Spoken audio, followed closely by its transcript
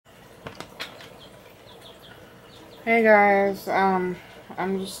Hey guys, I'm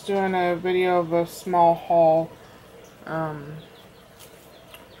just doing a video of a small haul um,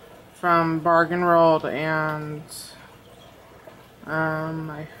 from Bargain World and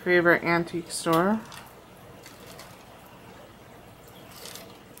my favorite antique store.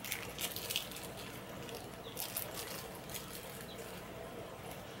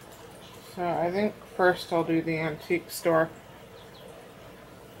 So I think first I'll do the antique store.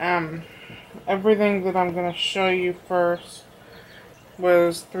 Um, Everything that I'm going to show you first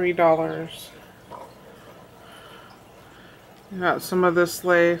was $3. Got some of this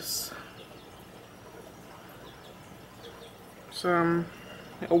lace, some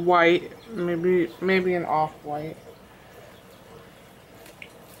white, maybe an off-white.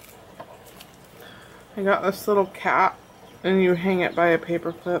 I got this little cat, and you hang it by a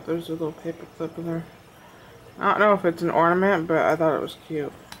paper clip. There's a little paper clip in there. I don't know if it's an ornament, but I thought it was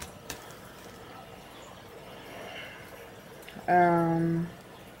cute.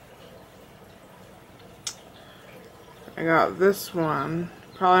 I got this one.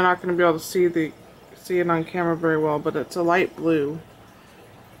 Probably not going to be able to see it on camera very well, but it's a light blue.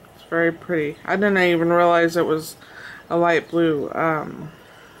 It's very pretty. I didn't even realize it was a light blue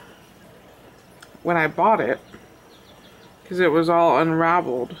when I bought it, because it was all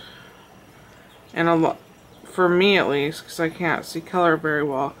unraveled. And for me at least, because I can't see color very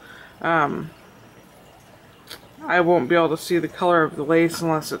well, I won't be able to see the color of the lace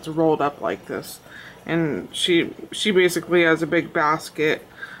unless it's rolled up like this. And she basically has a big basket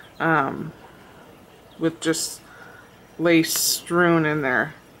with just lace strewn in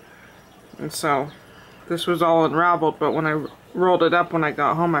there. And so this was all unraveled, but when I rolled it up when I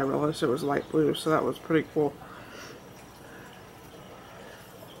got home, I realized it was light blue, so that was pretty cool.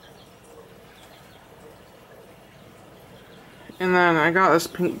 And then I got this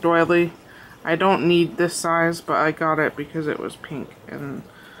pink doily. I don't need this size, but I got it because it was pink. And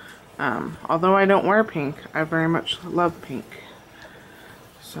although I don't wear pink, I very much love pink.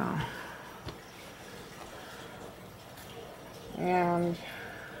 So, and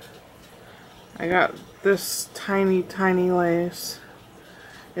I got this tiny lace.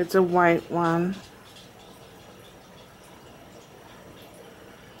 It's a white one.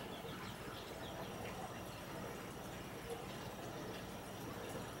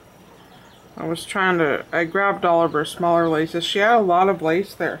 I grabbed all of her smaller laces. She had a lot of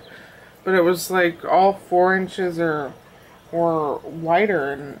lace there, but it was like all 4 inches or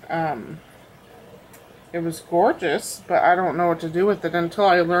wider, and it was gorgeous, but I don't know what to do with it until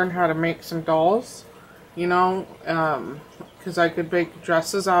I learned how to make some dolls, you know, because I could make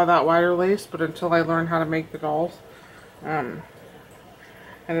dresses out of that wider lace, but until I learned how to make the dolls, I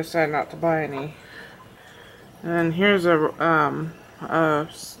decided not to buy any. And then here's a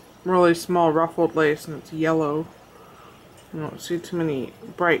really small ruffled lace, and it's yellow. You don't see too many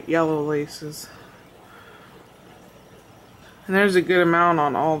bright yellow laces. And there's a good amount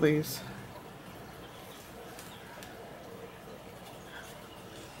on all these.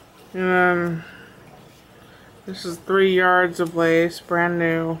 And then this is 3 yards of lace, brand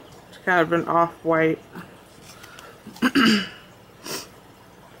new. It's kind of an off-white.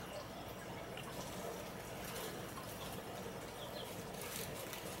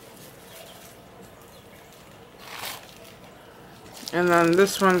 And then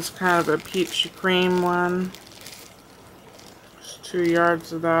this one's kind of a peachy cream one. Just 2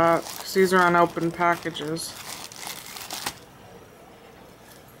 yards of that. 'Cause these are unopened packages.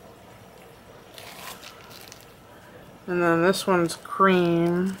 And then this one's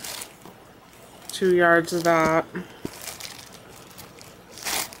cream. 2 yards of that.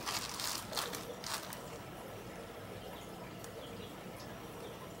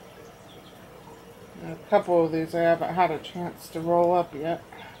 And a couple of these I haven't had a chance to roll up yet.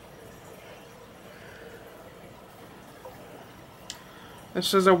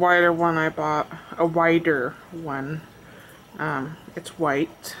 This is a wider one I bought. A wider one. It's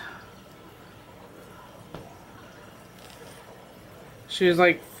white. She's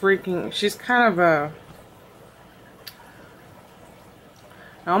like freaking, she's kind of a,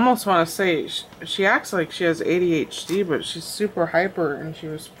 I almost want to say, she acts like she has ADHD, but she's super hyper, and she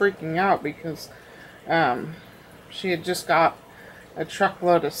was freaking out because she had just got a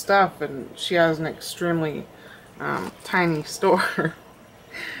truckload of stuff, and she has an extremely tiny store.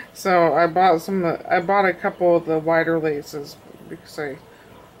 So I bought a couple of the wider laces because I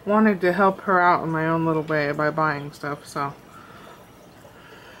wanted to help her out in my own little way by buying stuff, so.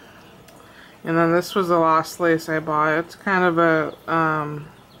 And then this was the last lace I bought. It's kind of a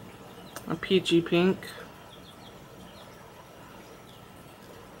peachy pink.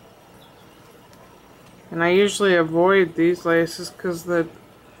 And I usually avoid these laces because the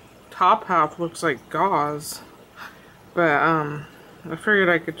top half looks like gauze. But I figured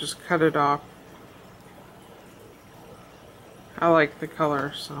I could just cut it off. I like the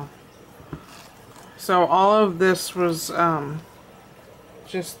color, so. So all of this was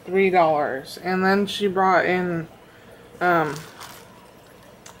just $3. And then she brought in a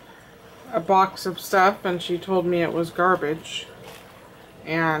box of stuff, and she told me it was garbage.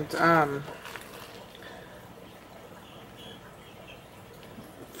 And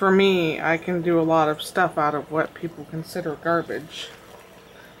for me, I can do a lot of stuff out of what people consider garbage.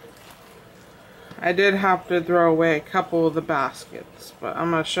 I did have to throw away a couple of the baskets, but I'm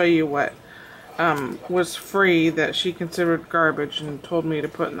going to show you what was free that she considered garbage and told me to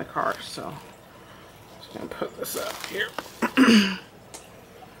put in the car. So I'm just going to put this up here.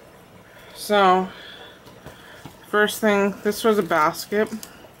 So first thing, this was a basket.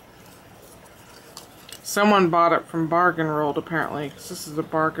 Someone bought it from Bargain World apparently, because this is a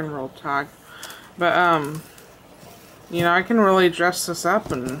Bargain World tag. But you know, I can really dress this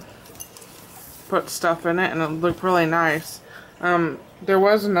up and put stuff in it and it'll look really nice. There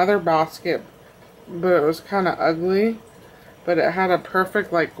was another basket, but it was kind of ugly, but it had a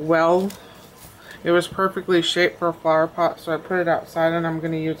perfect like well. It was perfectly shaped for a flower pot, so I put it outside and I'm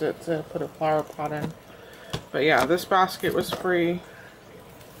going to use it to put a flower pot in. But yeah, this basket was free.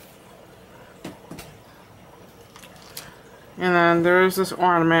 And then there's this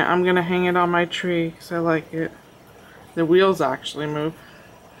ornament. I'm going to hang it on my tree because I like it. The wheels actually move.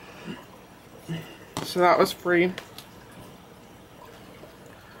 So that was free.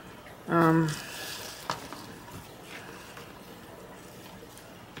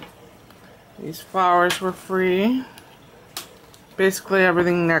 These flowers were free. Basically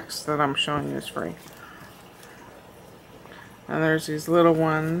everything next that I'm showing you is free. And there's these little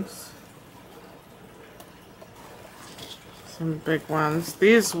ones. Some big ones.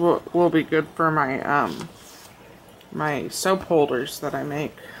 These will be good for my my soap holders that I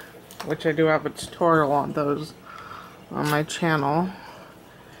make, which I do have a tutorial on those on my channel.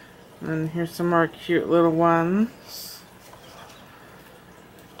 And here's some more cute little ones.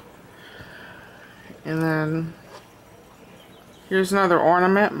 And then here's another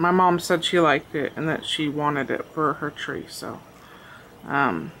ornament. My mom said she liked it and that she wanted it for her tree, so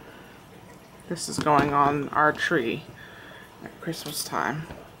this is going on our tree at Christmas time.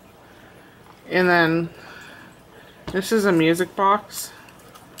 And then this is a music box.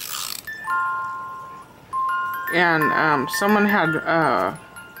 And someone had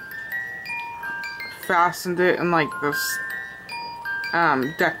fastened it in like this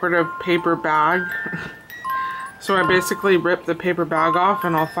decorative paper bag. So I basically ripped the paper bag off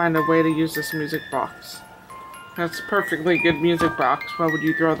and I'll find a way to use this music box. That's a perfectly good music box. Why would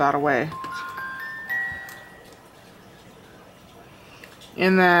you throw that away?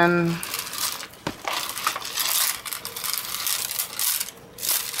 And then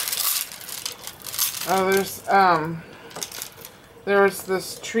there's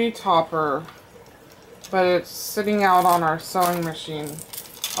this tree topper, but it's sitting out on our sewing machine.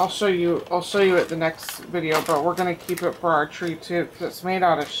 I'll show you it the next video, but we're gonna keep it for our tree too because it's made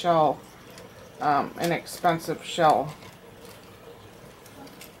out of shell, an expensive shell.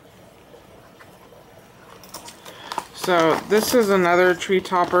 So this is another tree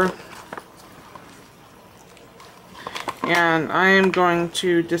topper, and I am going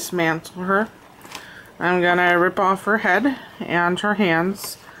to dismantle her. I'm gonna rip off her head and her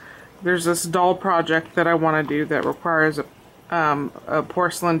hands. There's this doll project that I want to do that requires a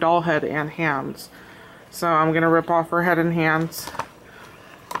porcelain doll head and hands. So I'm gonna rip off her head and hands.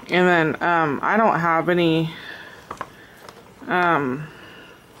 And then I don't have any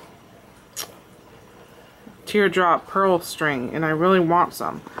teardrop pearl string, and I really want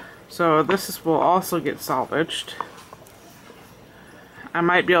some. So this will also get salvaged. I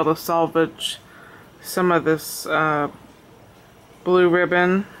might be able to salvage some of this blue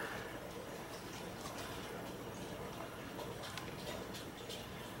ribbon.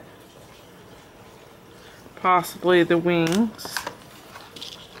 Possibly the wings.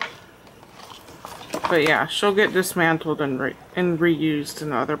 But yeah, she'll get dismantled and reused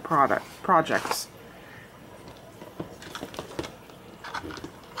in other projects.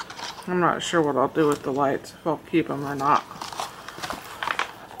 I'm not sure what I'll do with the lights, if I'll keep them or not.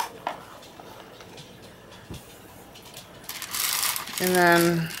 And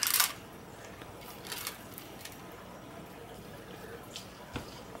then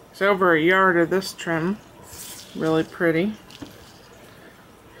it's over a yard of this trim. Really pretty.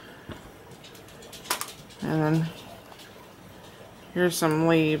 And then here's some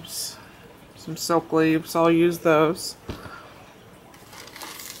leaves. some silk leaves. I'll use those.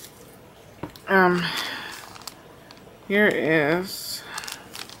 Here is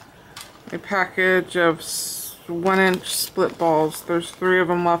a package of 1-inch split balls. There's 3 of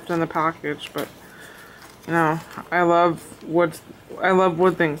them left in the package, but you know, I love wood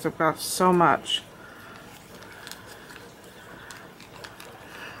things. I've got so much.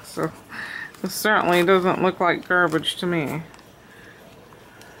 So this certainly doesn't look like garbage to me.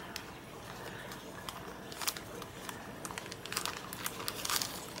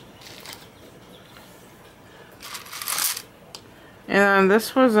 And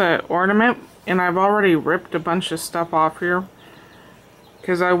this was an ornament, and I've already ripped a bunch of stuff off here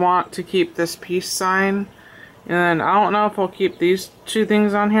because I want to keep this peace sign. And I don't know if I'll keep these 2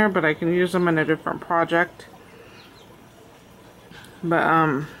 things on here, but I can use them in a different project.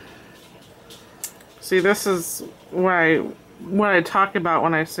 But see, this is what I talk about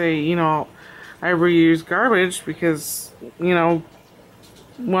when I say, you know, I reuse garbage, because, you know,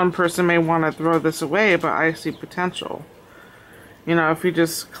 one person may want to throw this away, but I see potential. You know, if you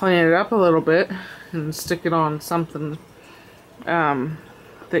just clean it up a little bit and stick it on something that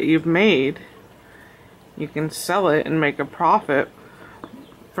you've made, you can sell it and make a profit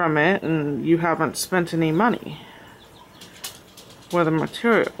from it, and you haven't spent any money with the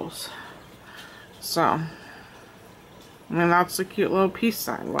materials. So, I mean, that's a cute little peace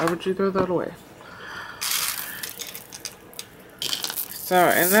sign. Why would you throw that away? So,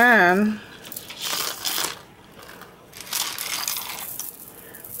 and then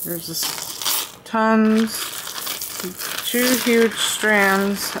there's this tons, 2 huge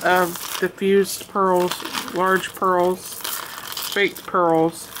strands of diffused pearls, large pearls, baked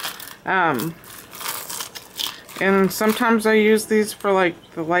pearls. And sometimes I use these for like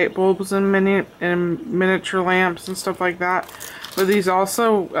the light bulbs and miniature lamps and stuff like that. But these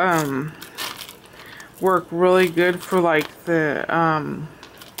also work really good for like the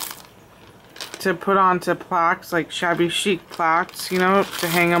to put onto plaques, like shabby chic plaques, you know, to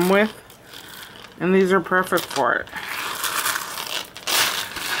hang them with. And these are perfect for it.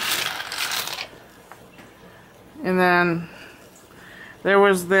 And then there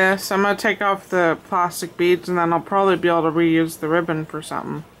was this. I'm going to take off the plastic beads, and then I'll probably be able to reuse the ribbon for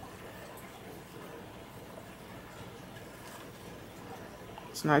something.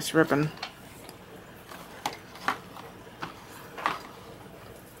 It's a nice ribbon.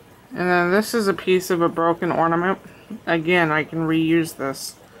 And then this is a piece of a broken ornament. Again, I can reuse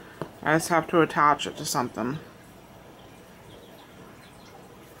this. I just have to attach it to something.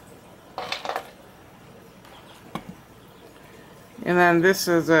 And then this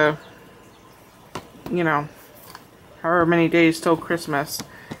is a, you know, however many days till Christmas.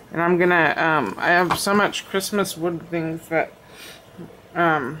 And I'm gonna, I have so much Christmas wood things that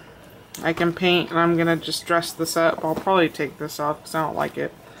I can paint, and I'm gonna just dress this up. I'll probably take this off because I don't like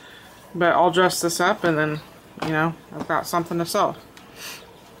it. But I'll dress this up, and then, you know, I've got something to sell.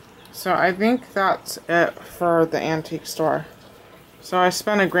 So I think that's it for the antique store. So I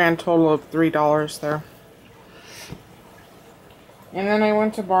spent a grand total of $3 there. And then I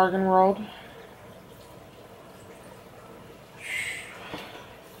went to Bargain World.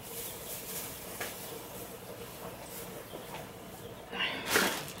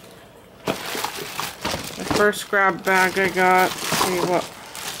 The first grab bag I got, let's see what.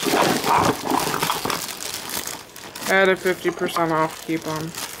 I had a 50% off coupon.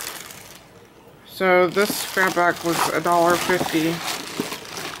 So this grab bag was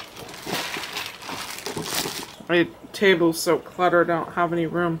 $1.50. My table's so cluttered, I don't have any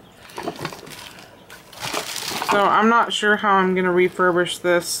room. So I'm not sure how I'm going to refurbish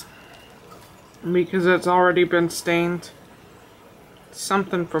this because it's already been stained.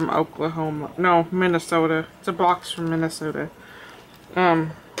 Something from Oklahoma. No, Minnesota. It's a box from Minnesota.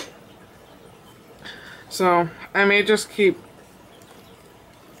 So I may just keep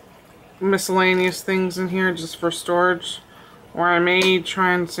miscellaneous things in here just for storage, or I may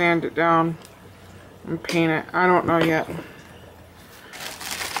try and sand it down and paint it. I don't know yet.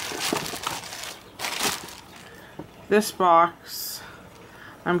 This box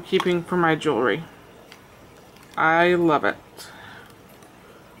I'm keeping for my jewelry. I love it.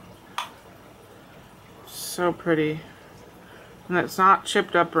 So pretty. And it's not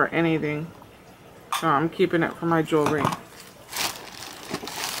chipped up or anything. So I'm keeping it for my jewelry.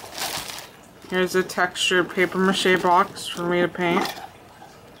 Here's a textured paper mache box for me to paint.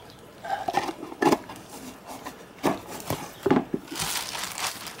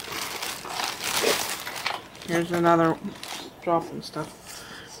 Here's another, dropping stuff.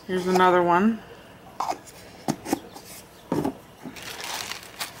 Here's another one.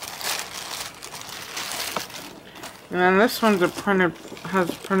 And then this one's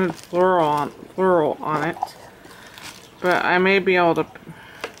has printed floral on it. But I may be able to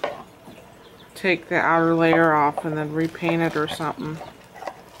take the outer layer off and then repaint it or something.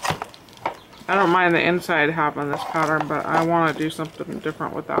 I don't mind the inside having this pattern, but I want to do something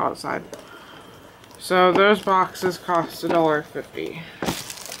different with the outside. So those boxes cost $1.50.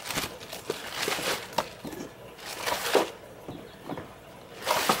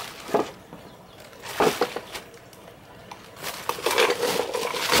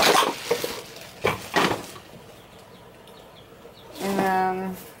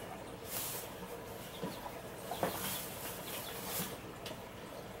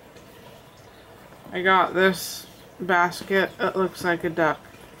 I got this basket that looks like a duck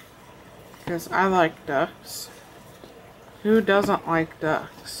because I like ducks. Who doesn't like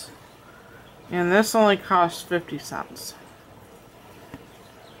ducks? And this only cost 50 cents.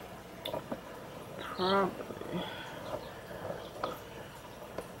 Probably.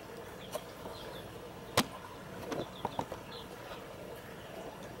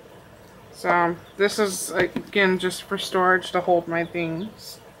 So this is again just for storage to hold my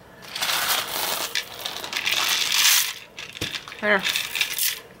things. There,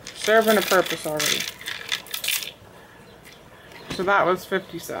 serving a purpose already. So that was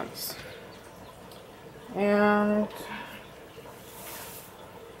 50 cents. And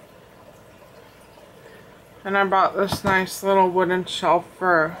I bought this nice little wooden shelf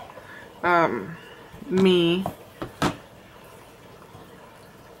for me.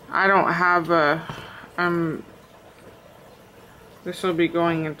 I don't have a, this will be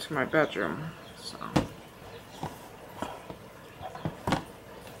going into my bedroom, so.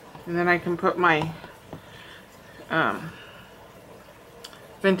 And then I can put my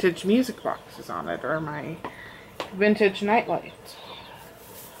vintage music boxes on it, or my vintage nightlight.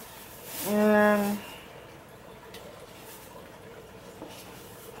 And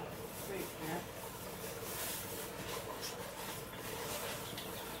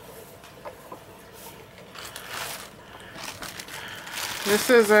this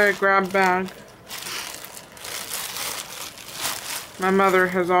is a grab bag. My mother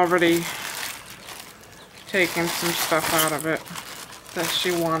has already taken some stuff out of it that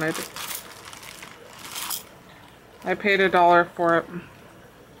she wanted. I paid $1 for it.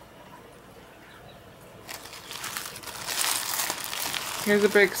 Here's a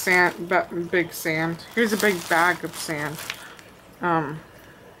big sand. Here's a big bag of sand. I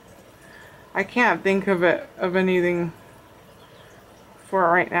can't think of anything for it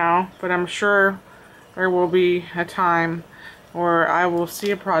right now, but I'm sure there will be a time or I will see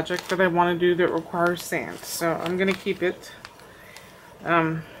a project that I want to do that requires sand. So I'm going to keep it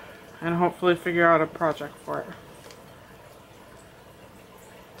and hopefully figure out a project for it.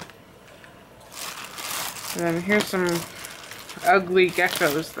 And then here's some ugly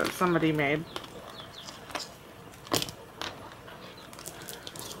geckos that somebody made.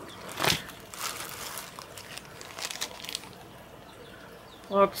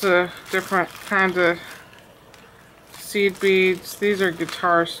 Lots of different kinds of seed beads. These are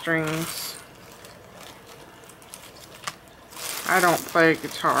guitar strings. I don't play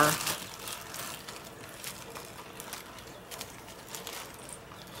guitar.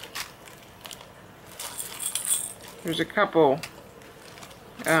 There's a couple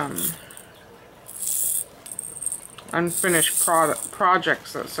unfinished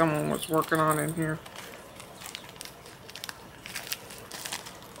projects that someone was working on in here.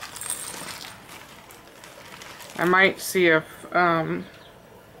 I might see if my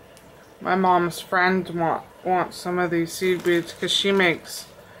mom's friend wants some of these seed beads, because she makes,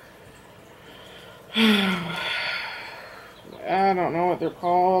 I don't know what they're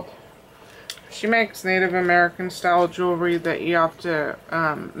called. She makes Native American style jewelry that you have to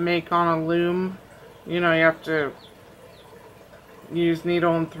make on a loom. You know, you have to use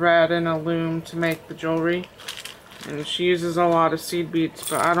needle and thread and a loom to make the jewelry. And she uses a lot of seed beads,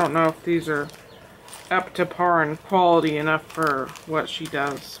 but I don't know if these are up to par and quality enough for what she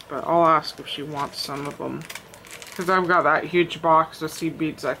does, but I'll ask if she wants some of them, because I've got that huge box of seed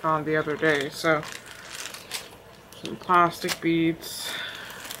beads I found the other day. So some plastic beads,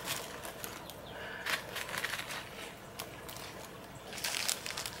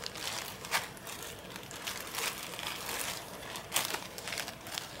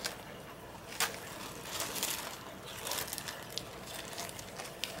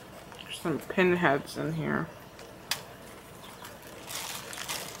 some pin heads in here.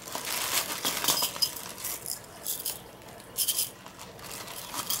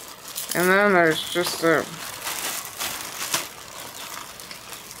 And then there's just a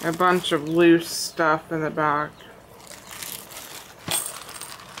bunch of loose stuff in the back.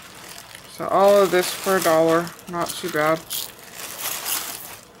 So all of this for $1. Not too bad.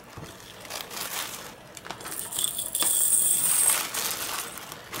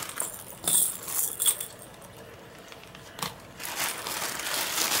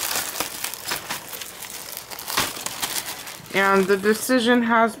 And the decision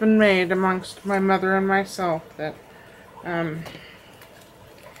has been made amongst my mother and myself that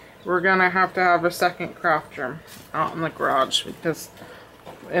we're gonna have to have a second craft room out in the garage, because,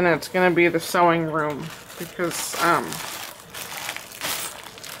 and it's gonna be the sewing room, because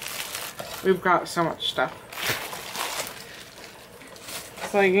we've got so much stuff.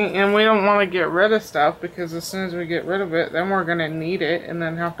 So, and we don't want to get rid of stuff, because as soon as we get rid of it, then we're gonna need it and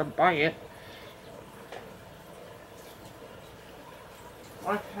then have to buy it.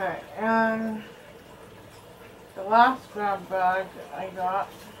 Okay, and the last grab bag I got,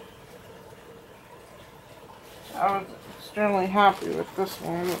 I was extremely happy with this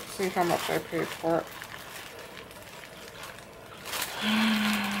one. Let's see how much I paid for it.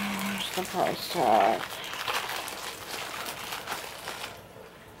 Where's the price tag?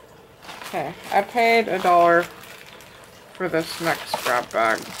 Okay, I paid $1 for this next scrap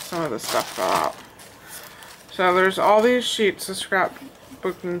bag. Some of the stuff fell out. So there's all these sheets of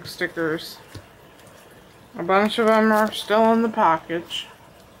scrapbooking stickers. A bunch of them are still in the package.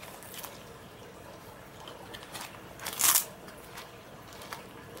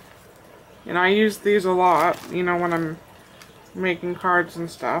 And I use these a lot, you know, when I'm making cards and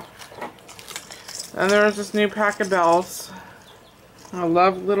stuff. And there's this new pack of bells. I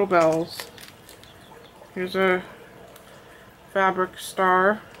love little bells. Here's a fabric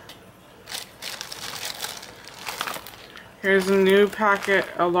star. Here's a new packet,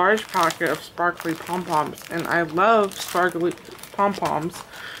 a large packet of sparkly pom-poms. And I love sparkly pom-poms.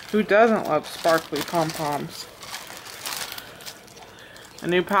 Who doesn't love sparkly pom-poms? A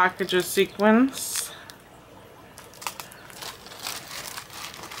new package of sequins.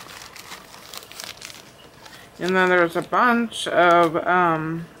 And then there's a bunch of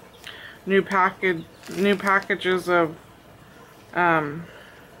new packages of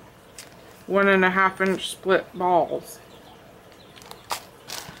 1.5 inch split balls.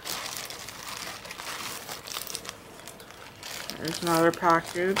 There's another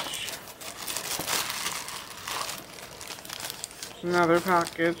package. Another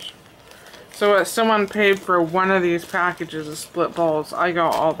package. So what someone paid for one of these packages of split balls, I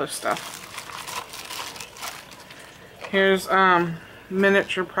got all this stuff. Here's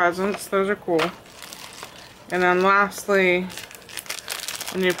miniature presents. Those are cool. And then lastly,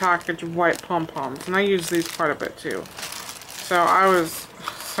 a new package of white pom-poms. And I use these quite a bit too. So I was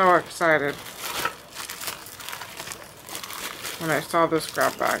so excited when I saw this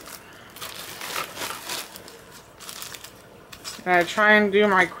grab bag. And I try and do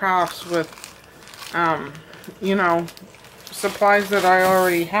my crafts with, you know, supplies that I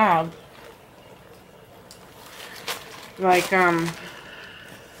already have. Like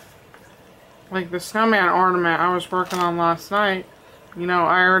the snowman ornament I was working on last night. You know,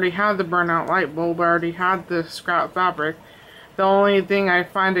 I already had the burnout light bulb. I already had the scrap fabric. The only thing I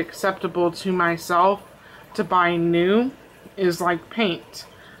find acceptable to myself to buy new is like paint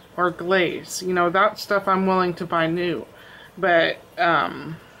or glaze. You know, that stuff I'm willing to buy new. But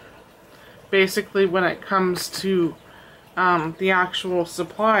basically when it comes to the actual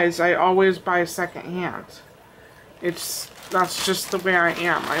supplies, I always buy secondhand. That's just the way I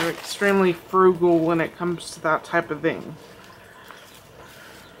am. I'm extremely frugal when it comes to that type of thing.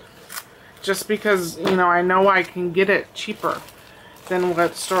 Just because, you know, I know I can get it cheaper than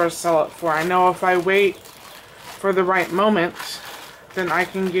what stores sell it for. I know if I wait for the right moment, then I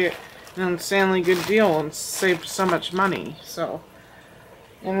can get an insanely good deal and save so much money. So,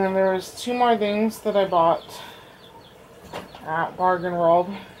 and then there's 2 more things that I bought at Bargain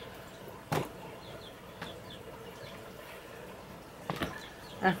World.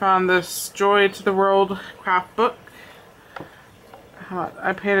 I found this Joy to the World craft book.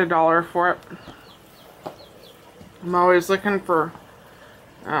 I paid $1 for it. I'm always looking for,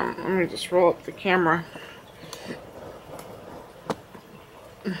 let me just roll up the camera.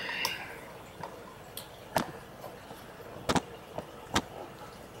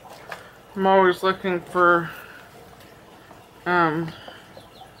 I'm always looking for craft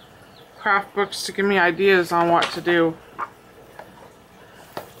books to give me ideas on what to do.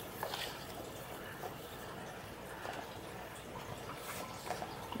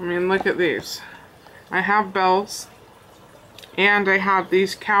 I mean, look at these. I have bells, and I have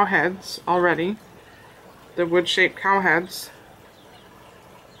these cow heads already, the wood-shaped cow heads,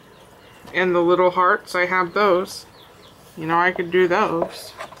 and the little hearts. I have those. You know, I could do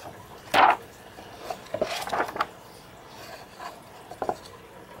those.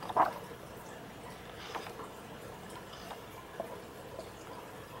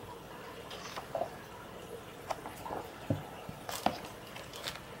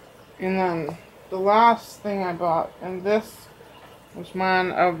 And then the last thing I bought, and this was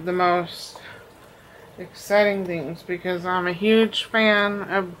one of the most exciting things because I'm a huge fan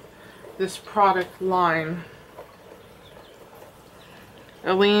of this product line.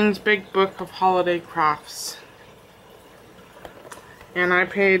 Aleene's Big Book of Holiday Crafts. And I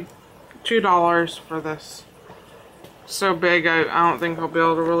paid $2 for this. So big, I don't think I'll be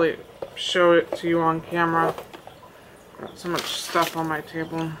able to really show it to you on camera. Got so much stuff on my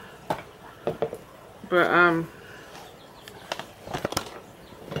table. But, oh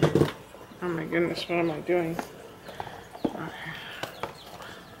my goodness, what am I doing? Okay.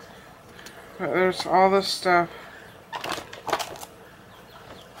 But there's all this stuff.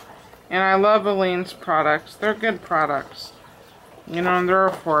 And I love Aleene's products. They're good products. You know, and they're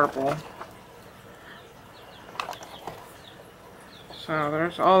affordable. So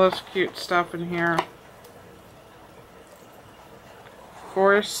there's all this cute stuff in here.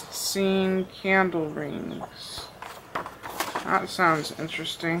 Forest Scene candle rings. That sounds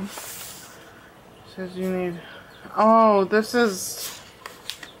interesting. It says you need... Oh, this is...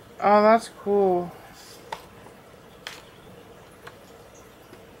 Oh, that's cool.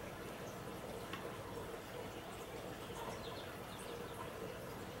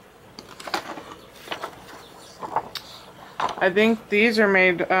 I think these are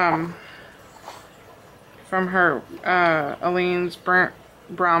made from her Aleene's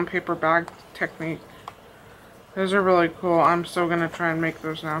brown paper bag technique. Those are really cool. I'm still gonna try and make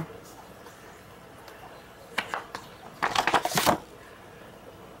those now.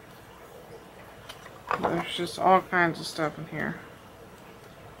 There's just all kinds of stuff in here.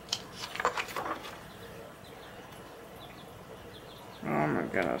 Oh my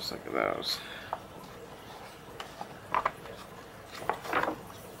goodness, look at those.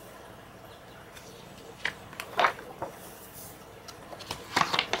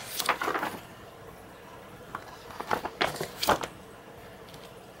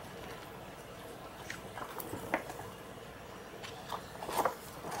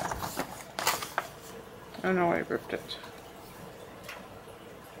 Oh no, I ripped it.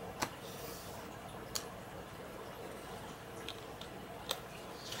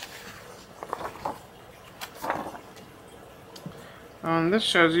 And this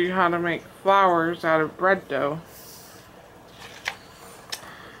shows you how to make flowers out of bread dough.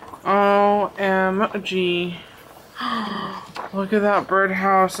 OMG. Look at that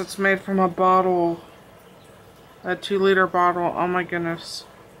birdhouse. It's made from a bottle. A 2-liter bottle. Oh my goodness.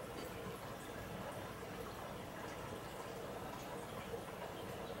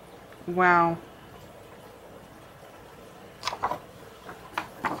 Wow.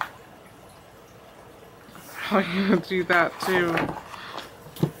 I'm gonna do that too.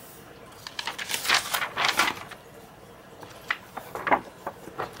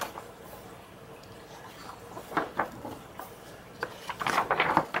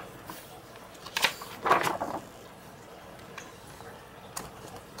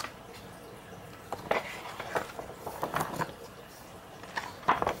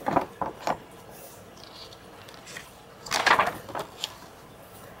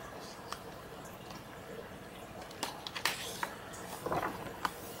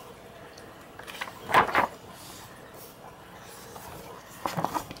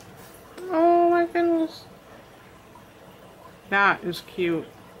 That is cute.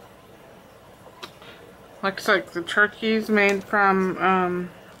 Looks like the turkey's made from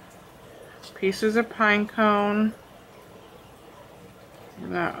pieces of pine cone.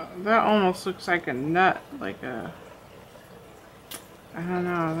 That almost looks like a nut, like a, I don't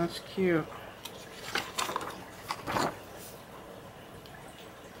know, that's cute.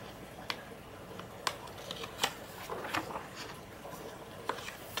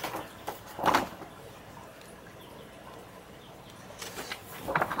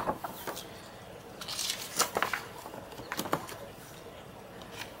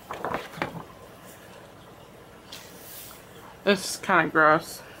 This is kind of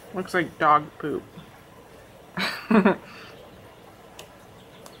gross. Looks like dog poop. I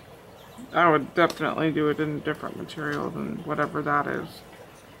would definitely do it in a different material than whatever that is.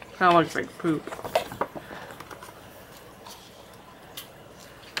 Kind of looks like poop.